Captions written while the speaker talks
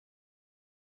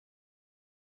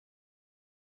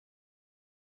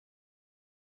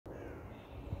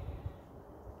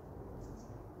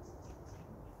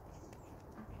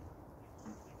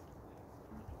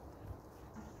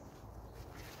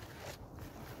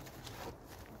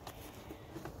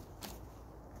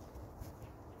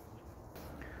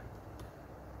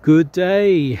Good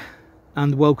day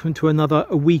and welcome to another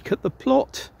A Week at the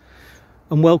Plot,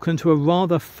 and welcome to a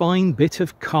rather fine bit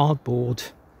of cardboard.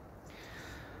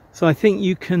 So I think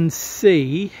you can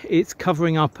see it's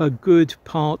covering up a good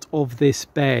part of this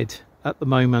bed at the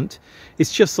moment.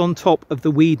 It's just on top of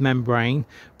the weed membrane,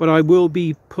 but I will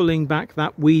be pulling back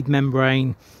that weed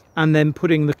membrane and then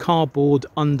putting the cardboard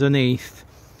underneath.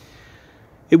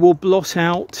 It will blot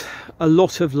out a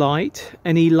lot of light.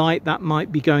 Any light that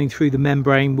might be going through the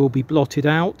membrane will be blotted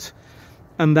out,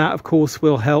 and that of course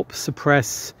will help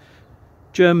suppress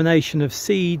germination of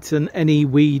seeds and any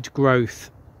weed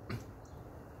growth.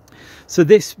 So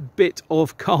this bit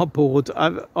of cardboard,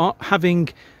 having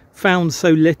found so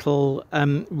little,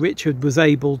 Richard was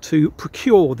able to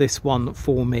procure this one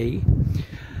for me,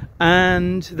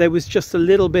 and there was just a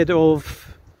little bit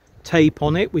of tape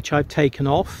on it which I've taken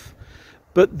off.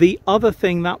 But the other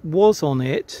thing that was on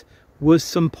it was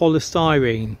some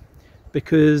polystyrene,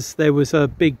 because there was a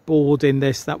big board in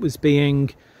this that was being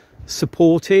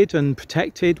supported and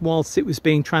protected whilst it was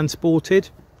being transported.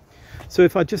 So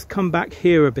if I just come back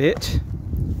here a bit,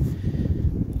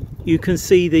 you can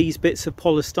see these bits of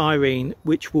polystyrene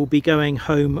which will be going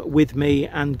home with me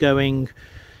and going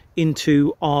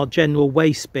into our general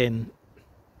waste bin.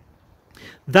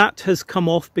 That has come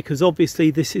off because obviously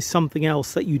this is something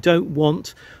else that you don't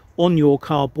want on your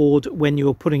cardboard when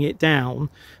you're putting it down,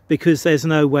 because there's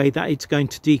no way that it's going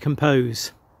to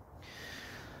decompose.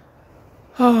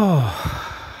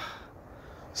 Oh,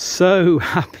 so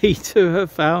happy to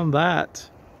have found that.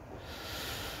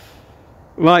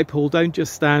 Right, Paul, don't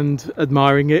just stand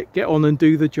admiring it, get on and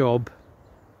do the job.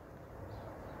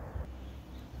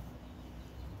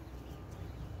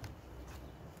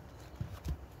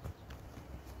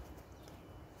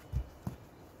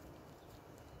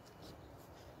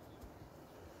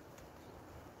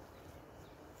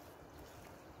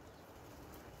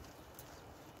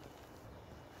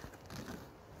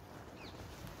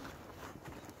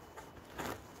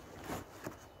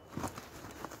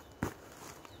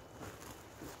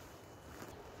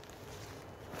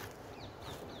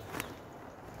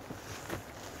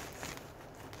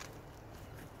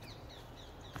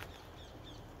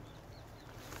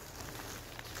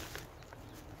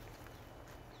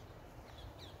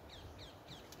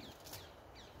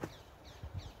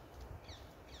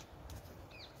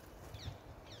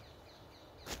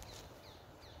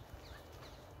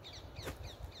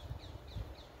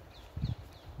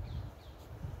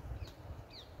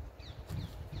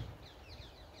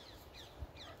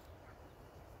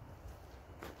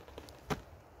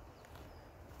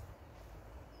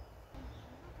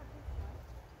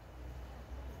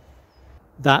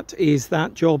 That is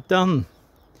that job done.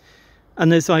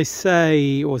 And as I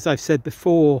say, or as I've said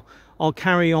before, I'll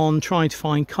carry on trying to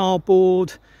find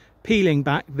cardboard, peeling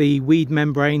back the weed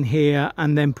membrane here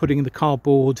and then putting the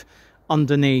cardboard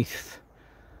underneath.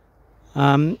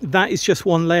 That is just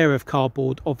one layer of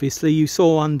cardboard. Obviously you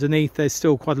saw underneath there's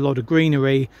still quite a lot of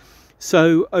greenery.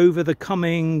 So over the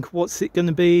coming, what's it going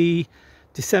to be,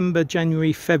 December,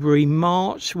 January, February,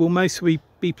 March, we'll mostly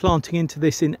be planting into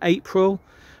this in April.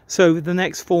 So over the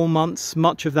next 4 months,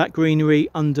 much of that greenery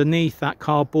underneath that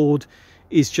cardboard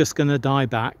is just going to die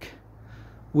back,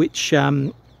 which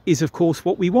is of course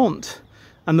what we want.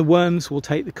 And the worms will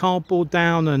take the cardboard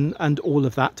down and all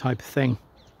of that type of thing.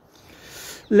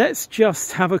 Let's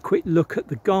just have a quick look at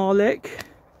the garlic.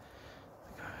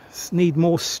 Just need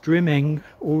more strimming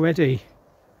already.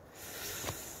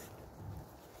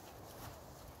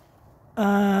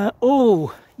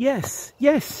 Oh, yes,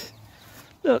 yes.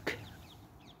 Look.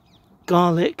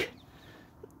 Garlic,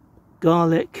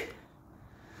 garlic,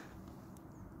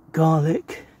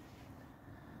 garlic.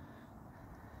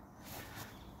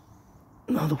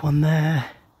 Another one there.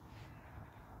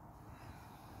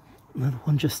 Another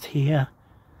one just here.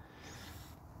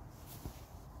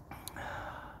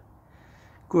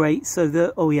 Great, so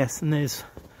the, oh yes, and there's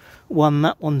one,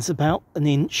 that one's about an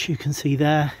inch, you can see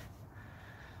there.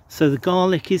 So the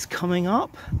garlic is coming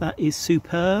up, that is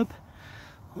superb.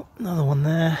 Another one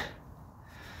there.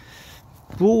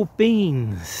 Raw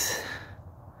beans.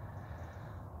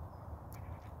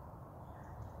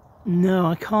 No,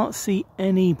 I can't see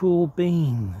any raw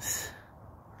beans.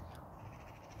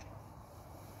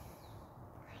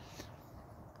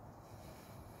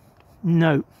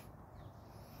 No.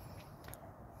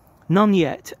 None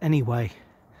yet, anyway.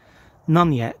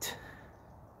 None yet.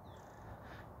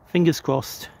 Fingers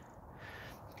crossed.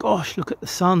 Gosh, look at the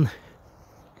sun.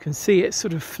 You can see it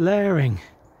sort of flaring.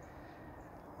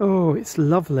 Oh, it's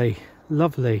lovely,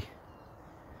 lovely.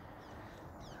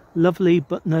 Lovely,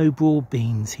 but no broad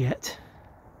beans yet.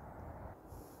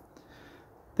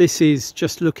 this is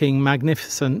just looking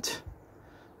magnificent.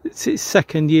 It's its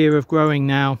second year of growing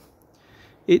now.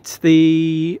 It's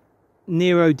the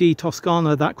Nero di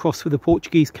Toscana, that crossed with the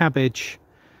Portuguese cabbage.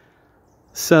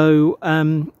 So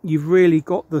you've really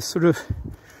got the sort of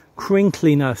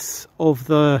crinkliness of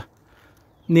the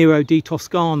Nero di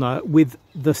Toscana with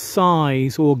the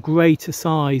size or greater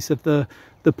size of the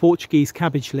Portuguese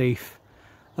cabbage leaf.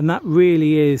 And that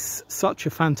really is such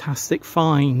a fantastic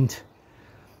find.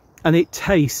 And it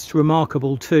tastes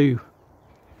remarkable too.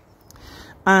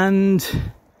 And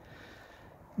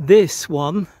this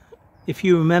one, if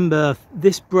you remember,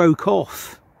 this broke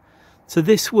off. So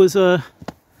this was a,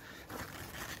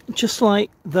 just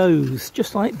like those,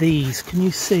 just like these. Can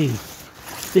you see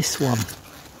this one?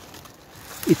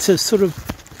 It's a sort of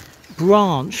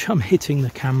branch. I'm hitting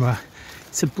the camera.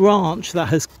 It's a branch that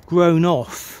has grown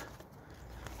off.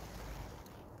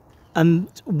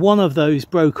 And one of those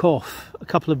broke off a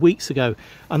couple of weeks ago.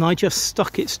 And I just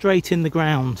stuck it straight in the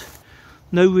ground.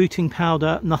 No rooting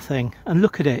powder, nothing. And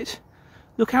look at it.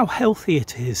 Look how healthy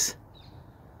it is.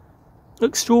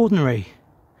 Extraordinary.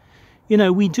 You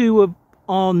know, we do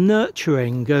our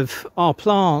nurturing of our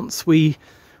plants. We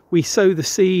sow the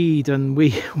seed and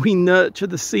we nurture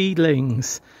the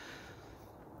seedlings.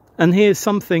 And here's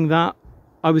something that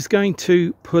I was going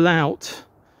to pull out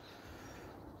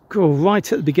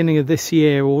right at the beginning of this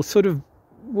year, or sort of,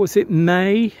 was it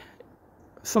May?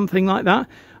 Something like that.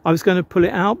 I was going to pull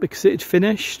it out because it had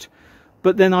finished.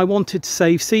 But then I wanted to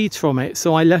save seeds from it,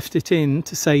 so I left it in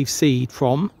to save seed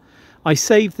from. I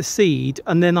saved the seed,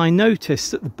 and then I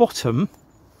noticed at the bottom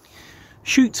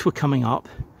shoots were coming up,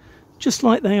 just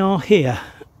like they are here.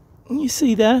 You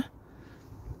see there?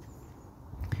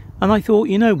 And I thought,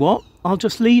 you know what, I'll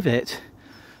just leave it.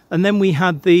 And then we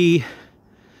had the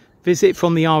visit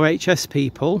from the RHS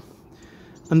people,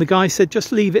 and the guy said,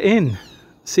 just leave it in,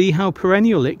 see how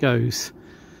perennial it goes.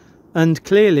 And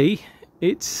clearly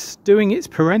it's doing its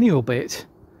perennial bit.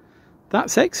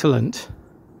 That's excellent.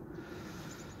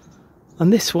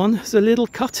 And this one is a little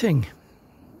cutting.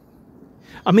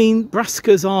 I mean,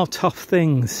 brassicas are tough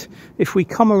things. If we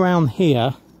come around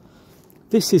here,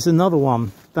 this is another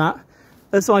one that,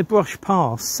 as I brushed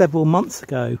past several months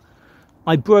ago,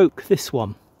 I broke this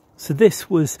one. So this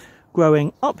was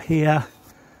growing up here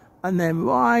and then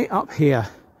right up here.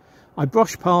 I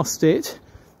brushed past it,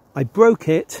 I broke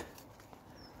it,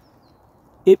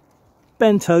 it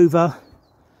bent over,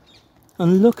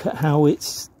 and look at how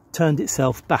it's turned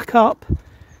itself back up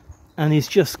and is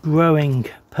just growing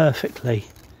perfectly.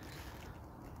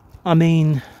 I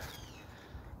mean,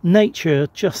 nature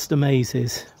just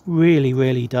amazes, really,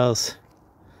 really does.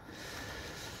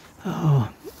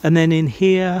 Oh, and then in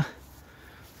here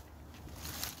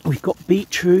we've got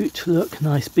beetroot. Look,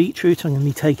 nice beetroot. I'm going to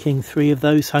be taking 3 of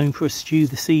those home for a stew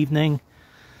this evening.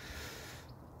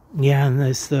 Yeah, and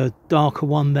there's the darker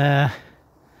one there.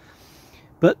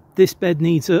 But this bed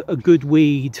needs a good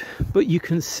weed. But you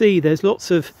can see there's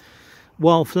lots of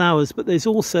wildflowers, but there's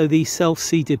also these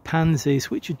self-seeded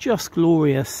pansies, which are just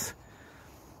glorious.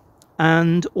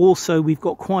 And also we've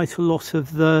got quite a lot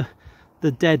of the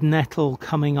dead nettle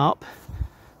coming up.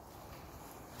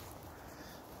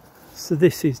 So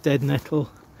this is dead nettle.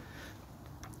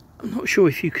 I'm not sure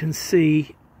if you can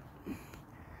see.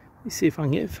 Let me see if I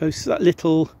can get focus. That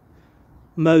little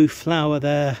mauve flower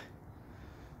there.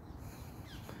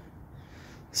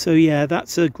 So yeah,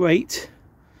 that's a great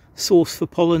source for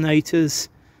pollinators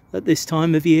at this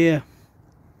time of year.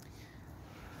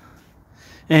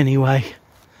 Anyway,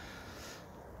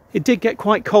 it did get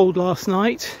quite cold last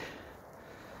night,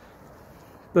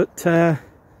 but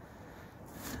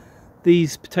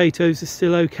these potatoes are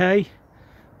still okay.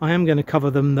 I am going to cover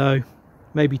them though,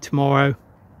 maybe tomorrow.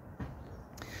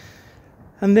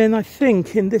 And then I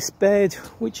think in this bed,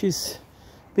 which has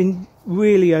been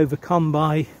really overcome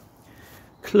by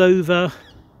clover,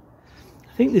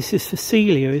 I think this is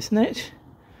Phacelia, isn't it?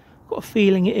 I've got a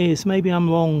feeling it is, maybe I'm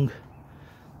wrong.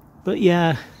 But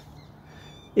yeah,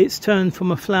 it's turned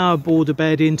from a flower border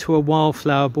bed into a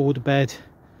wildflower border bed.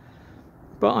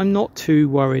 But I'm not too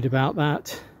worried about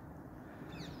that.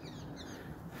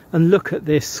 And look at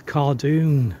this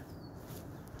cardoon.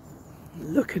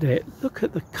 Look at it. Look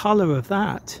at the colour of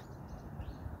that.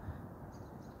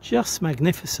 Just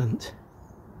magnificent.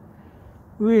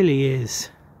 Really is.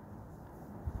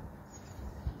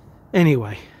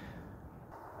 Anyway,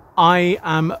 I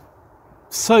am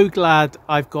so glad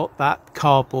I've got that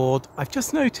cardboard. I've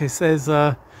just noticed there's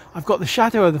I've got the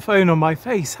shadow of the phone on my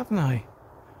face, haven't I?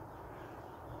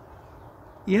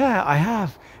 Yeah, I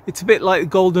have. It's a bit like the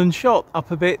golden shot. Up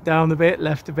a bit, down a bit,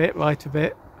 left a bit, right a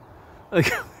bit.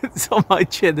 It's on my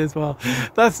chin as well.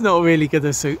 That's not really going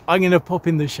to suit. I'm going to pop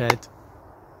in the shed.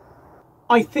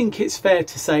 I think it's fair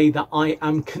to say that I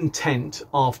am content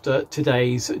after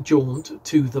today's jaunt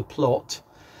to the plot.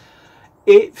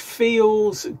 It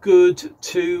feels good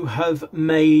to have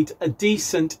made a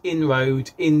decent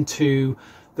inroad into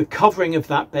the covering of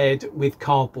that bed with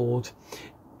cardboard.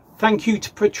 Thank you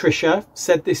to Patricia,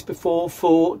 said this before,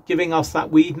 for giving us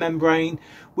that weed membrane,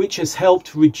 which has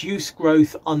helped reduce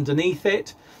growth underneath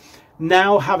it.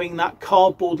 Now having that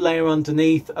cardboard layer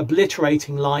underneath,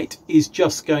 obliterating light, is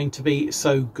just going to be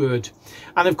so good.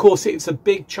 And of course, it's a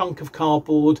big chunk of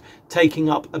cardboard taking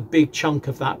up a big chunk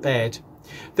of that bed.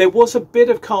 There was a bit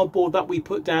of cardboard that we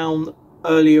put down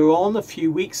earlier on a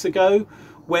few weeks ago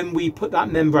when we put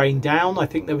that membrane down. I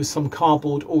think there was some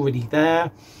cardboard already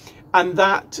there. And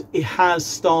that it has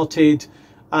started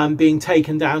being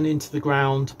taken down into the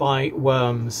ground by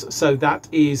worms. So that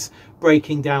is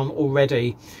breaking down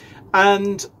already.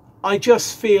 And I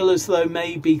just feel as though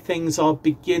maybe things are I'm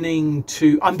beginning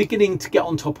to get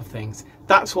on top of things.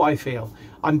 That's what I feel.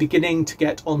 I'm beginning to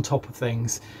get on top of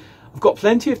things. I've got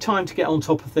plenty of time to get on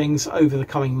top of things over the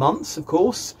coming months, of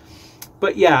course.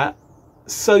 But yeah,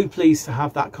 so pleased to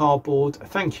have that cardboard.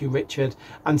 Thank you, Richard.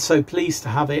 And so pleased to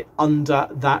have it under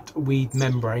that weed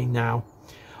membrane now.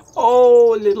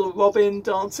 Oh, little robin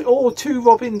dancing. Oh, 2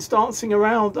 robins dancing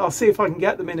around. I'll see if I can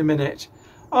get them in a minute.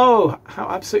 Oh, how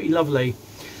absolutely lovely.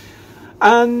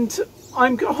 And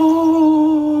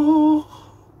oh,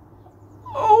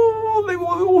 they were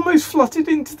almost fluttered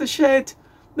into the shed.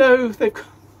 No, they've,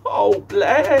 oh,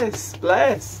 bless.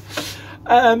 Where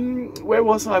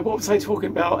was I? What was I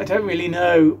talking about? I don't really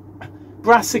know.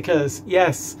 Brassicas,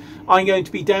 yes. I'm going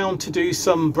to be down to do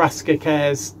some brassica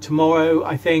cares tomorrow,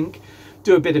 I think.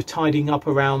 Do a bit of tidying up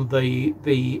around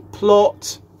the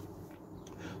plot.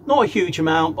 Not a huge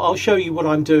amount, but I'll show you what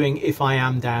I'm doing if I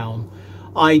am down.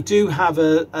 I do have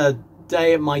a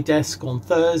day at my desk on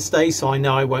Thursday, so I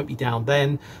know I won't be down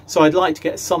then. So I'd like to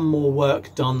get some more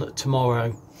work done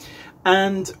tomorrow.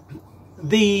 And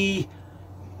I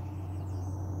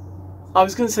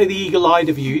was going to say the eagle-eyed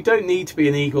of you. You don't need to be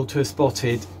an eagle to have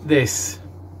spotted this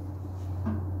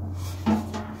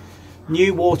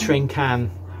new watering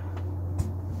can.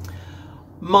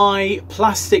 My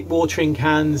plastic watering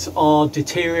cans are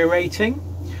deteriorating,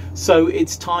 so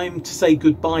it's time to say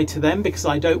goodbye to them because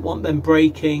I don't want them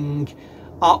breaking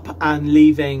up and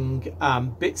leaving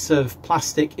bits of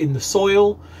plastic in the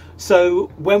soil.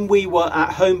 So when we were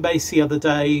at home base the other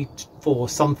day for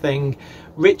something,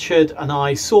 Richard and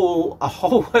I saw a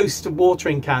whole host of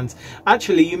watering cans.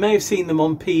 Actually, you may have seen them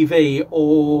on PV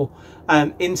or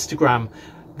Instagram.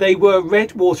 They were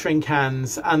red watering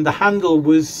cans and the handle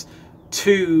was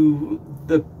to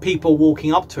the people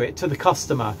walking up to it, to the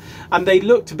customer, and they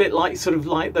looked a bit like sort of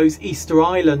like those Easter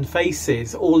Island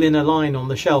faces all in a line on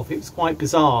the shelf. It was quite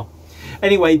bizarre.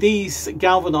 Anyway, these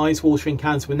galvanized watering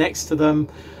cans were next to them,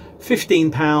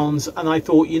 £15, and I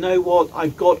thought, you know what,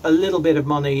 I've got a little bit of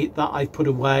money that I put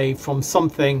away from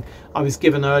something I was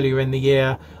given earlier in the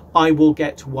year. I will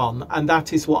get one, and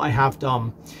that is what I have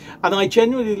done. And I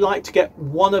generally like to get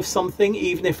one of something,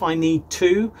 even if I need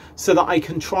 2, so that I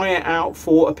can try it out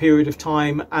for a period of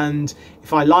time, and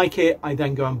if I like it, I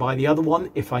then go and buy the other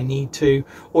one if I need to,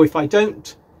 or if I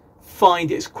don't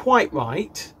find it's quite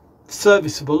right,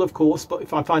 serviceable of course, but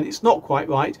if I find it's not quite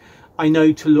right, I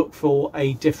know to look for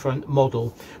a different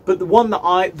model. But the one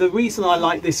that the reason I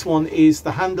like this one is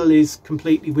the handle is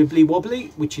completely wibbly wobbly,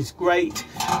 which is great,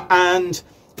 and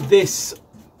this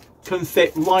can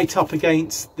fit right up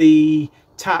against the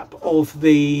tap of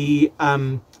the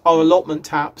our allotment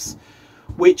taps,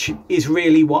 which is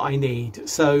really what I need.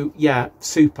 So yeah,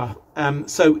 super.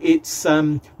 So it's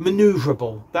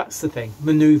maneuverable. That's the thing,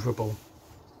 maneuverable.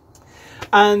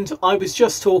 And I was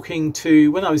just talking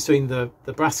to, when I was doing the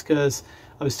brassicas,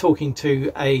 I was talking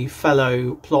to a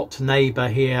fellow plot neighbour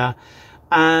here,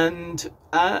 and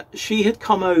she had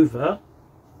come over.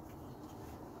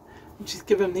 She's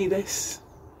given me this.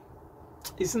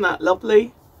 Isn't that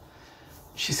lovely?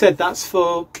 She said that's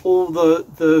for all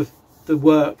the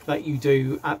work that you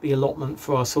do at the allotment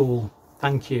for us all.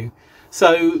 Thank you.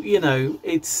 So, you know,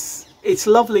 it's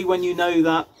lovely when you know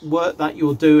that work that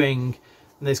you're doing.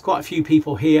 And there's quite a few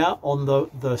people here on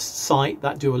the site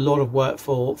that do a lot of work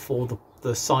for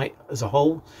the site as a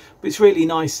whole. But it's really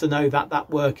nice to know that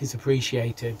that work is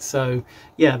appreciated. So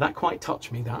yeah, that quite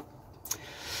touched me, that.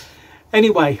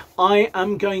 Anyway, I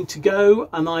am going to go,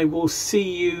 and I will see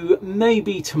you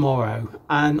maybe tomorrow.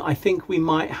 And I think we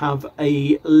might have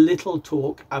a little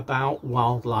talk about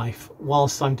wildlife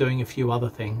whilst I'm doing a few other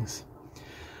things.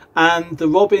 And the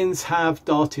robins have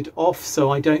darted off, so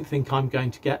I don't think I'm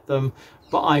going to get them,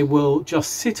 but I will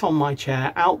just sit on my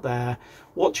chair out there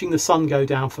watching the sun go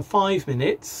down for 5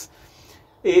 minutes.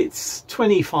 It's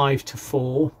 25 to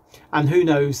 4, and who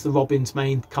knows, the robins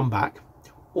may come back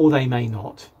or they may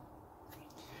not.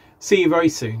 See you very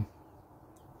soon.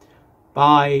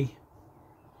 Bye.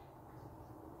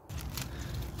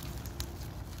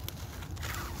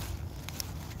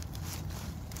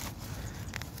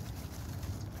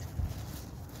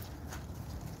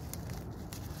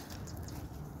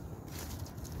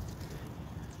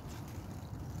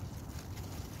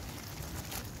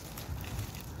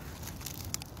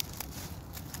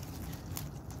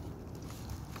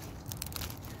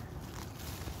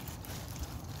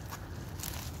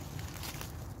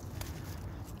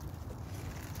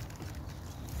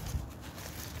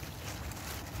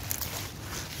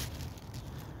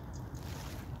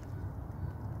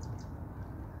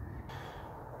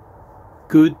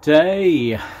 Good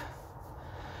day.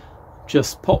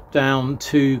 Just popped down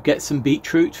to get some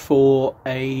beetroot for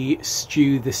a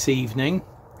stew this evening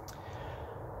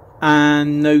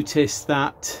and noticed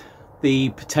that the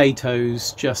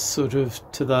potatoes just sort of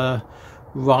to the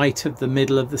right of the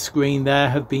middle of the screen there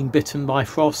have been bitten by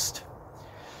frost.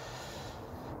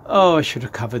 Oh, I should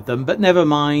have covered them, but never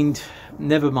mind,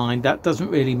 that doesn't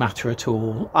really matter at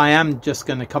all. I am just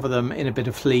going to cover them in a bit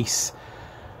of fleece.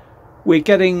 We're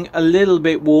getting a little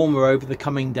bit warmer over the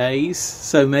coming days,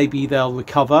 so maybe they'll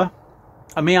recover.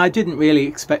 I mean, I didn't really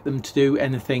expect them to do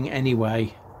anything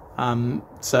anyway.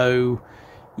 So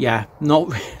yeah,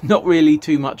 not really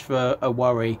too much of a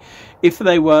worry. If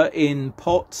they were in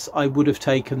pots, I would have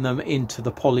taken them into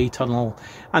the polytunnel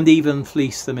and even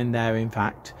fleeced them in there, in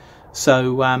fact.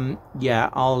 So yeah,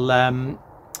 I'll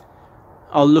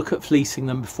look at fleecing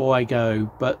them before I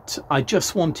go, but I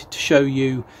just wanted to show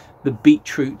you the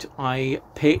beetroot I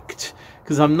picked,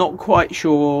 because I'm not quite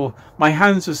sure. My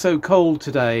hands are so cold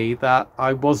today that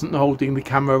I wasn't holding the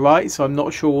camera right, so I'm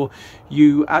not sure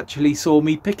you actually saw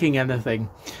me picking anything.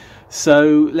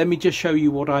 So let me just show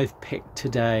you what I've picked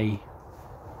today.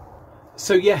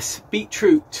 So yes,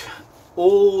 beetroot,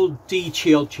 all D.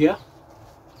 Chioggia,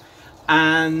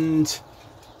 and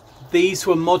these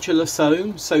were modular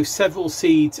sown, so several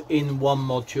seeds in one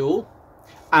module,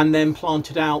 and then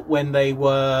planted out when they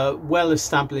were well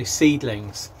established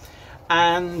seedlings.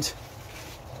 And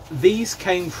these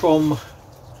came from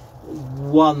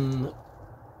one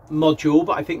module,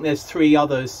 but I think there's 3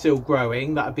 others still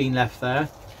growing that have been left there.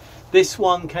 This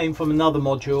one came from another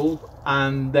module,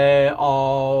 and there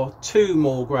are 2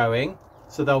 more growing,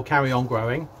 so they'll carry on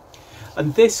growing.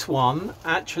 And this one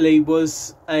actually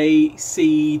was a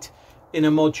seed in a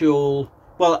module.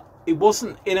 Well, it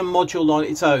wasn't in a module on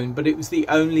its own, but it was the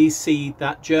only seed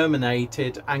that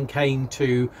germinated and came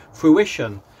to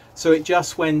fruition. So it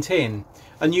just went in,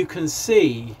 and you can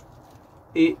see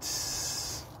it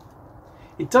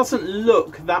doesn't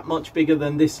look that much bigger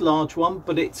than this large one,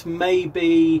 but it's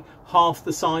maybe half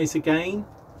the size again.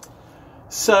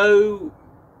 So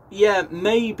yeah,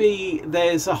 maybe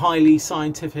there's a highly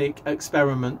scientific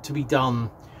experiment to be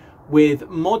done with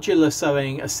modular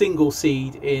sowing a single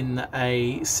seed in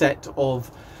a set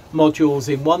of modules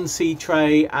in one seed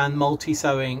tray and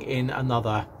multi-sowing in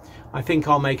another. I think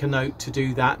I'll make a note to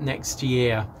do that next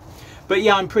year. But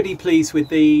yeah, I'm pretty pleased with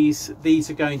these. These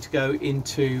are going to go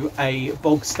into a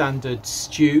bog standard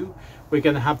stew we're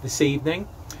going to have this evening.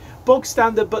 Bog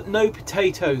standard, but no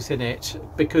potatoes in it,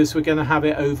 because we're going to have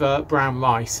it over brown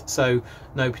rice, so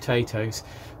no potatoes.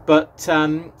 But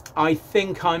I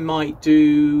think I might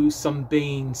do some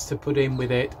beans to put in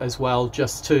with it as well,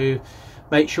 just to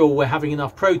make sure we're having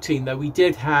enough protein. Though we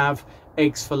did have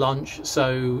eggs for lunch,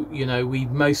 so you know, we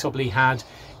most probably had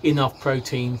enough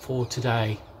protein for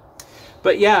today.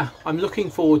 But yeah, I'm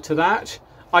looking forward to that.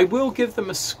 I will give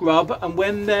them a scrub, and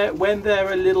when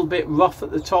they're a little bit rough at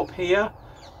the top here,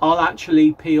 I'll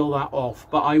actually peel that off,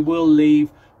 but I will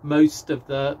leave most of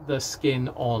the skin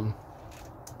on.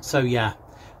 So yeah,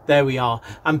 there we are.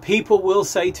 And people will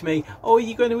say to me, oh, are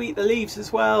you going to eat the leaves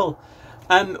as well?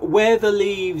 Where the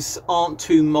leaves aren't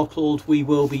too mottled, we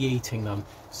will be eating them.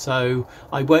 So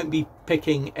I won't be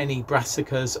picking any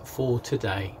brassicas for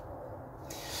today.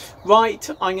 Right,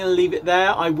 I'm going to leave it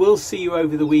there. I will see you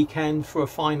over the weekend for a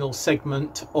final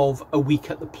segment of A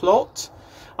Week at the Plot.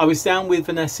 I was down with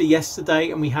Vanessa yesterday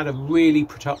and we had a really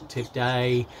productive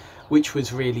day, which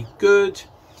was really good.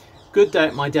 Good day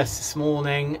at my desk this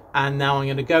morning, and now I'm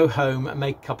going to go home and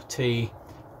make a cup of tea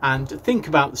and think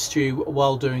about the stew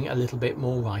while doing a little bit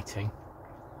more writing.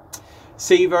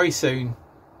 See you very soon.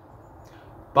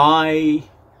 Bye.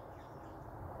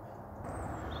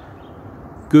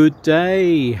 Good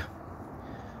day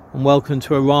and welcome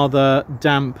to a rather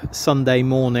damp Sunday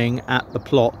morning at the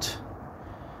plot,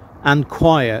 and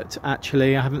quiet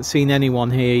actually. I haven't seen anyone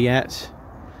here yet.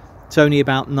 It's only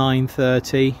about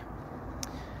 9:30.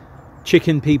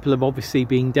 Chicken people have obviously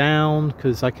been down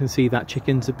because I can see that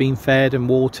chickens have been fed and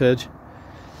watered.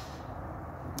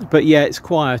 But yeah, it's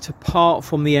quiet apart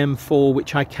from the M4,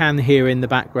 which I can hear in the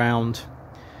background.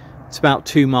 It's about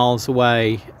 2 miles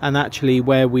away, and actually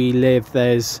where we live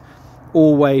there's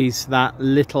always that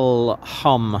little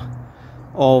hum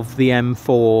of the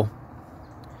M4.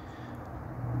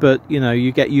 But you know,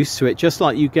 you get used to it, just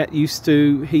like you get used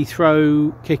to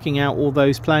Heathrow kicking out all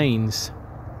those planes.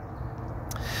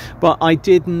 But I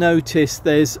did notice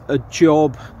there's a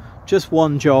job, just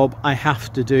one job I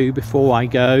have to do before I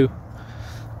go.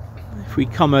 If we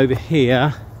come over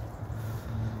here,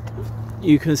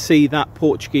 you can see that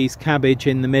Portuguese cabbage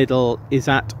in the middle is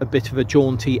at a bit of a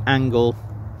jaunty angle.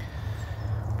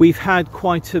 We've had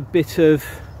quite a bit of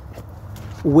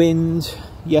wind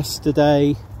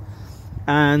yesterday,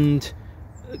 and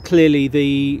clearly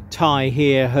the tie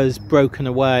here has broken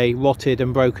away, rotted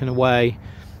and broken away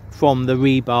from the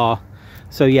rebar.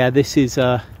 So yeah, this is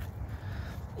a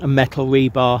metal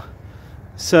rebar.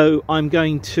 So I'm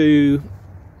going to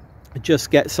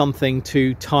just get something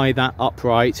to tie that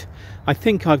upright. I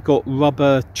think I've got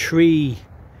rubber tree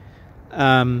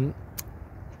bands,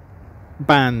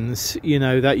 you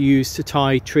know, that you use to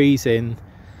tie trees in.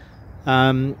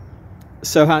 So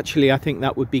actually I think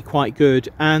that would be quite good.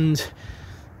 And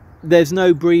there's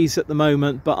no breeze at the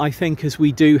moment, but I think as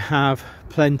we do have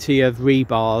plenty of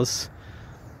rebars,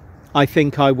 I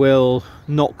think I will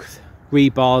knock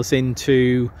rebars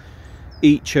into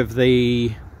each of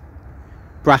the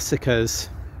brassicas.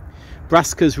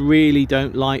 Brassicas really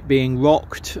don't like being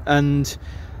rocked, and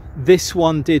this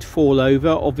one did fall over,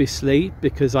 obviously,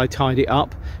 because I tied it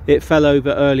up. It fell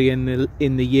over early in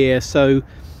the year, so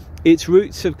its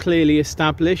roots have clearly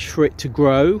established for it to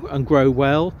grow and grow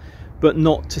well, but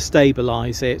not to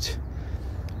stabilize it.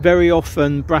 Very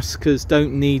often brassicas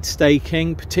don't need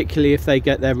staking, particularly if they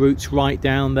get their roots right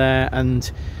down there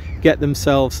and get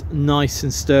themselves nice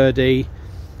and sturdy.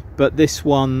 But this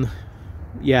one,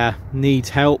 yeah, needs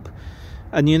help.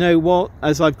 And you know what,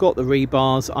 as I've got the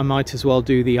rebars, I might as well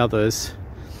do the others.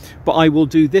 But I will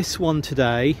do this one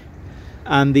today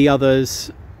and the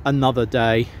others another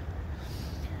day.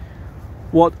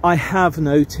 What I have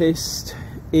noticed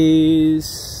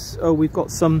is, oh, we've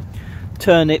got some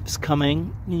turnips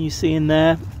coming. You see in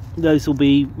there, those will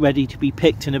be ready to be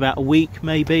picked in about a week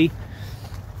maybe.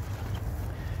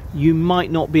 You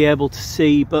might not be able to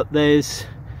see, but there's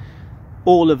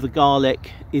all of the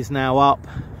garlic is now up.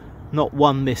 Not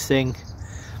one missing,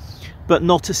 but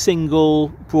not a single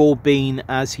broad bean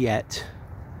as yet.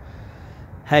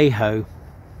 Hey ho.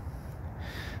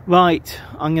 Right,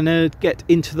 I'm going to get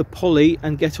into the poly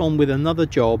and get on with another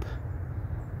job.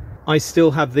 I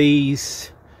still have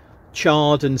these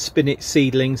chard and spinach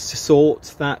seedlings to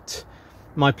sort that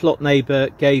my plot neighbour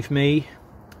gave me.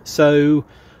 So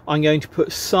I'm going to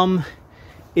put some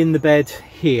in the bed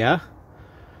here.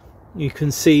 You can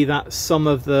see that some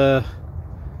of the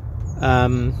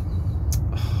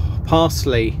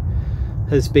parsley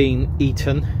has been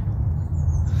eaten.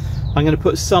 I'm going to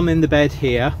put some in the bed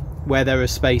here where there are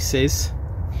spaces,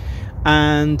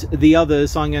 and the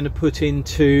others I'm going to put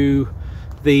into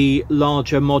the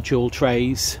larger module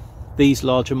trays, these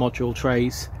larger module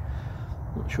trays.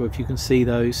 Not sure if you can see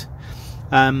those.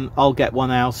 I'll get one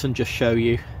out and just show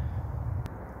you.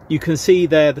 You can see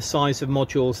there the size of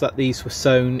modules that these were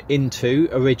sewn into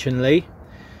originally,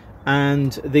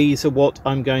 and these are what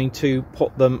I'm going to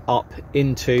put them up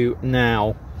into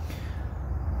now.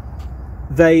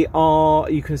 They are,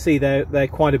 you can see they're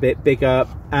quite a bit bigger,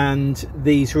 and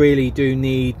these really do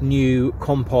need new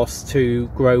compost to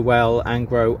grow well and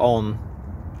grow on.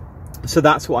 So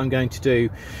that's what I'm going to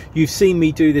do. You've seen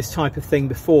me do this type of thing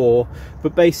before,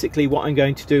 but basically what I'm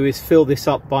going to do is fill this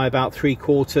up by about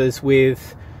 3/4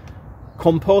 with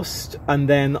compost, and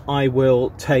then I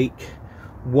will take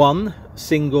one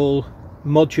single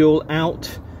module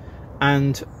out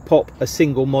and pop a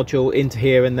single module into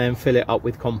here, and then fill it up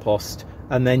with compost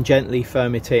and then gently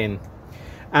firm it in.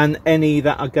 And any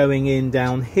that are going in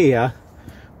down here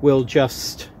will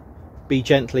just be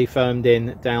gently firmed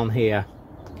in down here.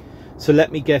 So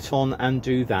let me get on and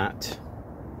do that.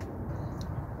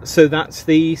 So that's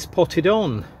these potted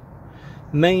on.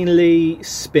 Mainly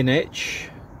spinach,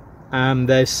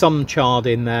 there's some chard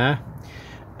in there,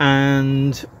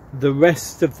 and the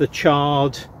rest of the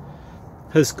chard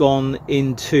has gone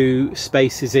into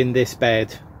spaces in this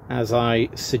bed as I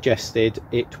suggested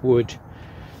it would.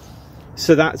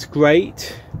 So that's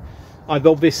great. I've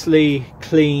obviously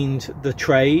cleaned the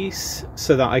trays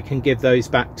so that I can give those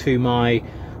back to my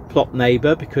plot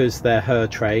neighbour because they're her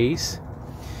trays.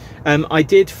 I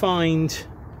did find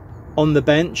on the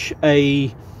bench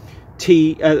a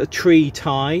tree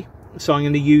tie, so I'm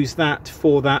going to use that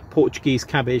for that Portuguese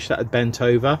cabbage that had bent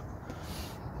over.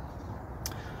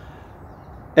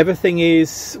 Everything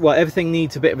needs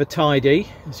a bit of a tidy,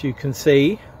 as you can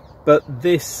see, but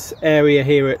this area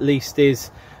here at least is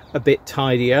a bit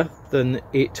tidier than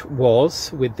it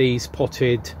was with these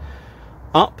potted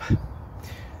up.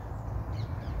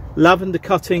 Lavender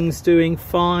cuttings doing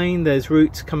fine. There's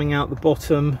roots coming out the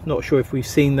bottom. Not sure if we've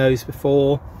seen those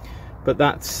before, but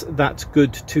that's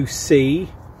good to see.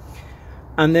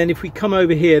 And then if we come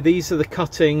over here, these are the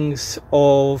cuttings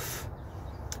of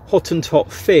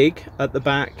Hottentot fig at the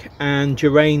back and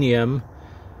geranium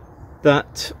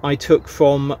that I took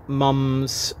from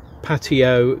Mum's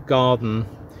patio garden,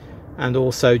 and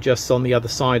also just on the other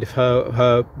side of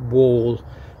her wall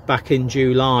back in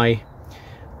July.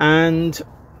 And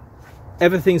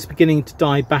everything's beginning to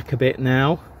die back a bit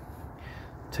now.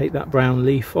 Take that brown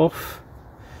leaf off.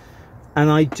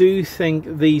 And I do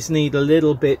think these need a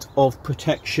little bit of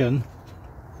protection.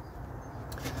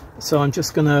 So I'm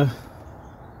just gonna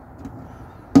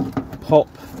pop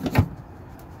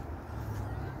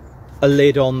a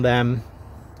lid on them.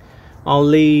 I'll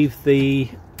leave the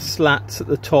slats at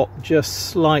the top just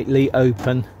slightly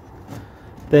open.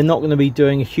 They're not going to be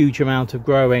doing a huge amount of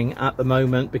growing at the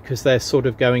moment because they're sort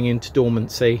of going into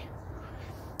dormancy.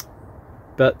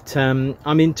 But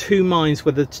I'm in two minds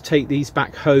whether to take these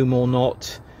back home or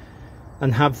not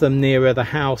and have them nearer the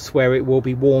house where it will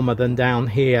be warmer than down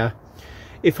here.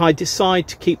 If I decide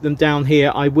to keep them down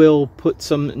here, I will put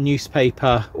some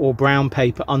newspaper or brown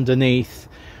paper underneath,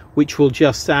 which will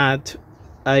just add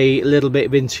a little bit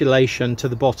of insulation to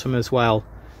the bottom as well.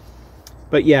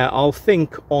 But yeah, I'll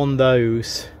think on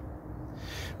those.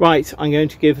 Right, I'm going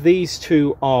to give these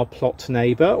to our plot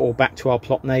neighbour, or back to our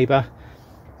plot neighbour,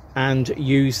 and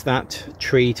use that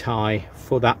tree tie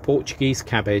for that Portuguese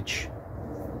cabbage.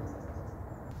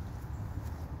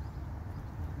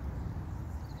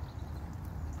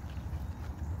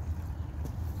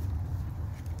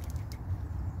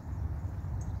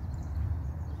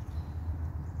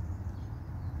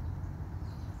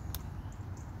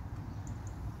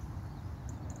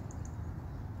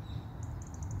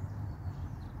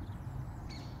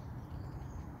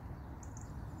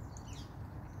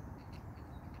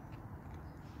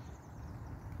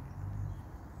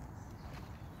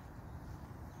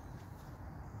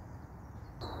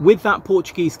 With that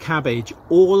Portuguese cabbage,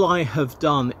 all I have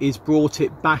done is brought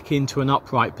it back into an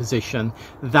upright position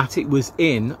that it was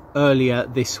in earlier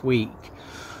this week.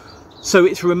 So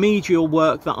it's remedial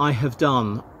work that I have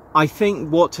done. I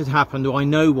think what had happened, or I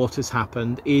know what has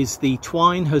happened, is the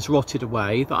twine has rotted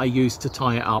away that I used to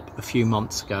tie it up a few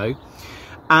months ago,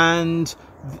 and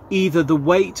either the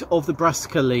weight of the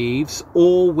brassica leaves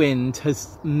or wind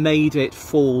has made it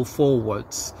fall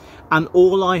forwards. And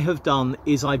all I have done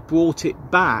is I brought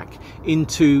it back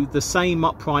into the same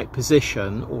upright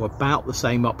position, or about the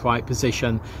same upright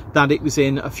position that it was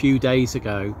in a few days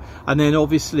ago. And then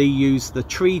obviously use the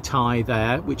tree tie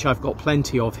there, which I've got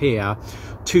plenty of here,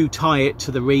 to tie it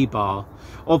to the rebar.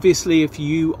 Obviously, if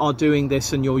you are doing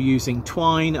this and you're using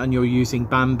twine and you're using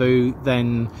bamboo,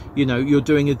 then, you know, you're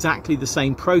doing exactly the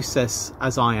same process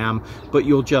as I am, but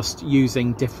you're just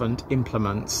using different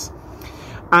implements.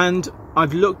 And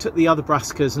I've looked at the other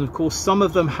brassicas, and of course some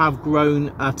of them have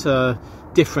grown at a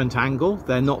different angle.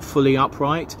 They're not fully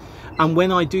upright. And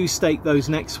when I do stake those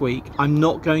next week, I'm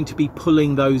not going to be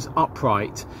pulling those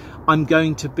upright. I'm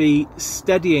going to be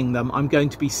steadying them. I'm going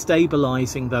to be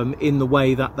stabilizing them in the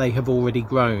way that they have already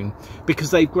grown,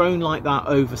 because they've grown like that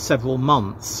over several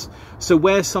months. So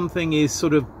where something is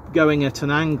sort of going at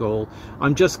an angle,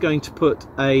 I'm just going to put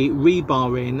a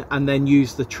rebar in and then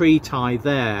use the tree tie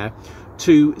there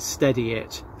to steady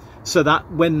it, so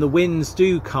that when the winds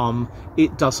do come,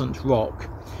 it doesn't rock.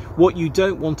 What you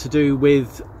don't want to do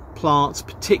with plants,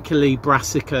 particularly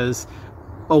brassicas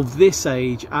of this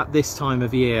age at this time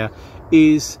of year,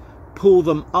 is pull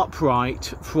them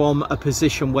upright from a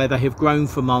position where they have grown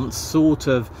for months, sort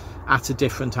of at a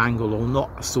different angle, or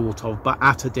not sort of, but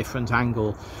at a different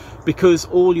angle, because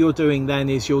all you're doing then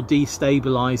is you're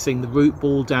destabilizing the root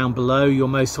ball down below. You're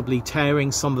most probably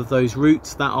tearing some of those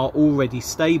roots that are already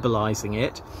stabilizing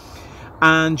it,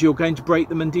 and you're going to break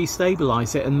them and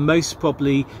destabilize it, and most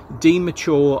probably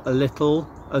demature a little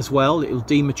as well. It will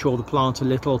demature the plant a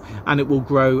little, and it will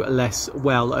grow less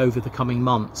well over the coming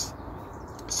months.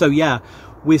 So yeah,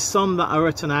 With some that are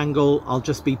at an angle, I'll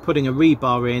just be putting a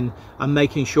rebar in and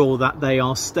making sure that they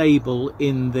are stable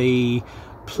in the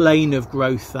plane of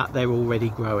growth that they're already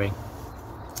growing.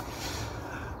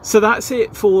 So that's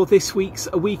it for this week's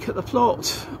A Week at the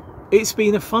Plot. It's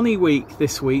been a funny week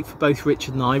this week for both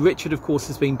Richard and I. Richard, of course,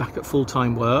 has been back at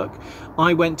full-time work.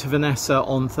 I went to Vanessa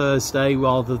on Thursday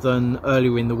rather than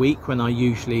earlier in the week when I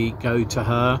usually go to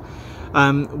her.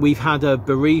 We've had a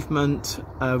bereavement.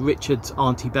 Richard's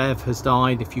Auntie Bev has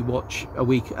died. If you watch a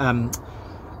week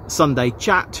Sunday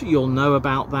chat, you'll know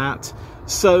about that.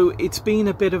 So it's been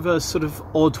a bit of a sort of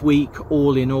odd week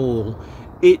all in all.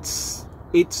 It's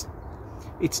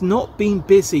not been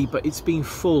busy, but it's been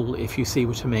full, if you see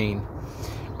what I mean.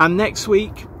 And next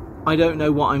week, I don't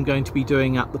know what I'm going to be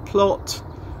doing at the plot.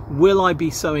 Will I be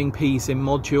sowing peas in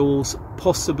modules?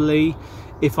 Possibly.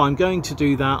 If I'm going to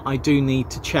do that, I do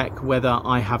need to check whether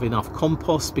I have enough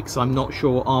compost, because I'm not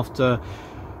sure after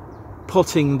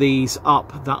potting these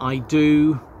up that I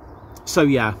do. So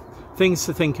yeah, things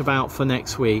to think about for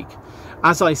next week.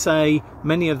 As I say,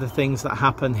 many of the things that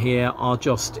happen here are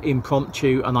just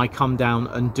impromptu and I come down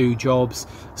and do jobs.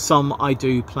 Some I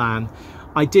do plan.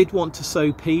 I did want to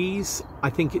sow peas. I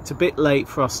think it's a bit late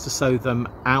for us to sow them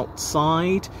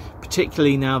outside,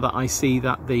 particularly now that I see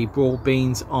that the broad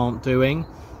beans aren't doing.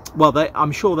 Well,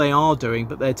 I'm sure they are doing,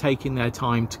 but they're taking their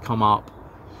time to come up.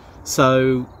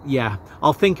 So yeah,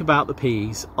 I'll think about the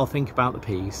peas.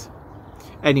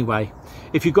 Anyway,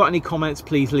 if you've got any comments,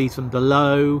 please leave them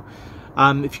below.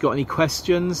 If you've got any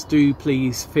questions, do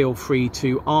please feel free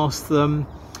to ask them.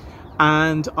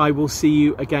 And I will see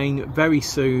you again very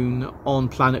soon on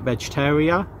Planet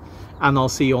Vegetaria, and I'll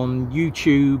see you on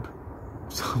YouTube.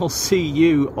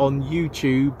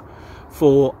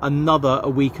 For another A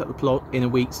Week at the Plot in a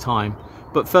week's time.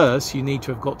 But first, you need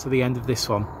to have got to the end of this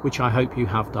one, which I hope you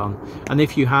have done. And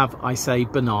if you have, I say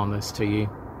bananas to you.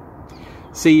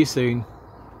 See you soon.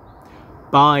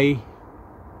 Bye.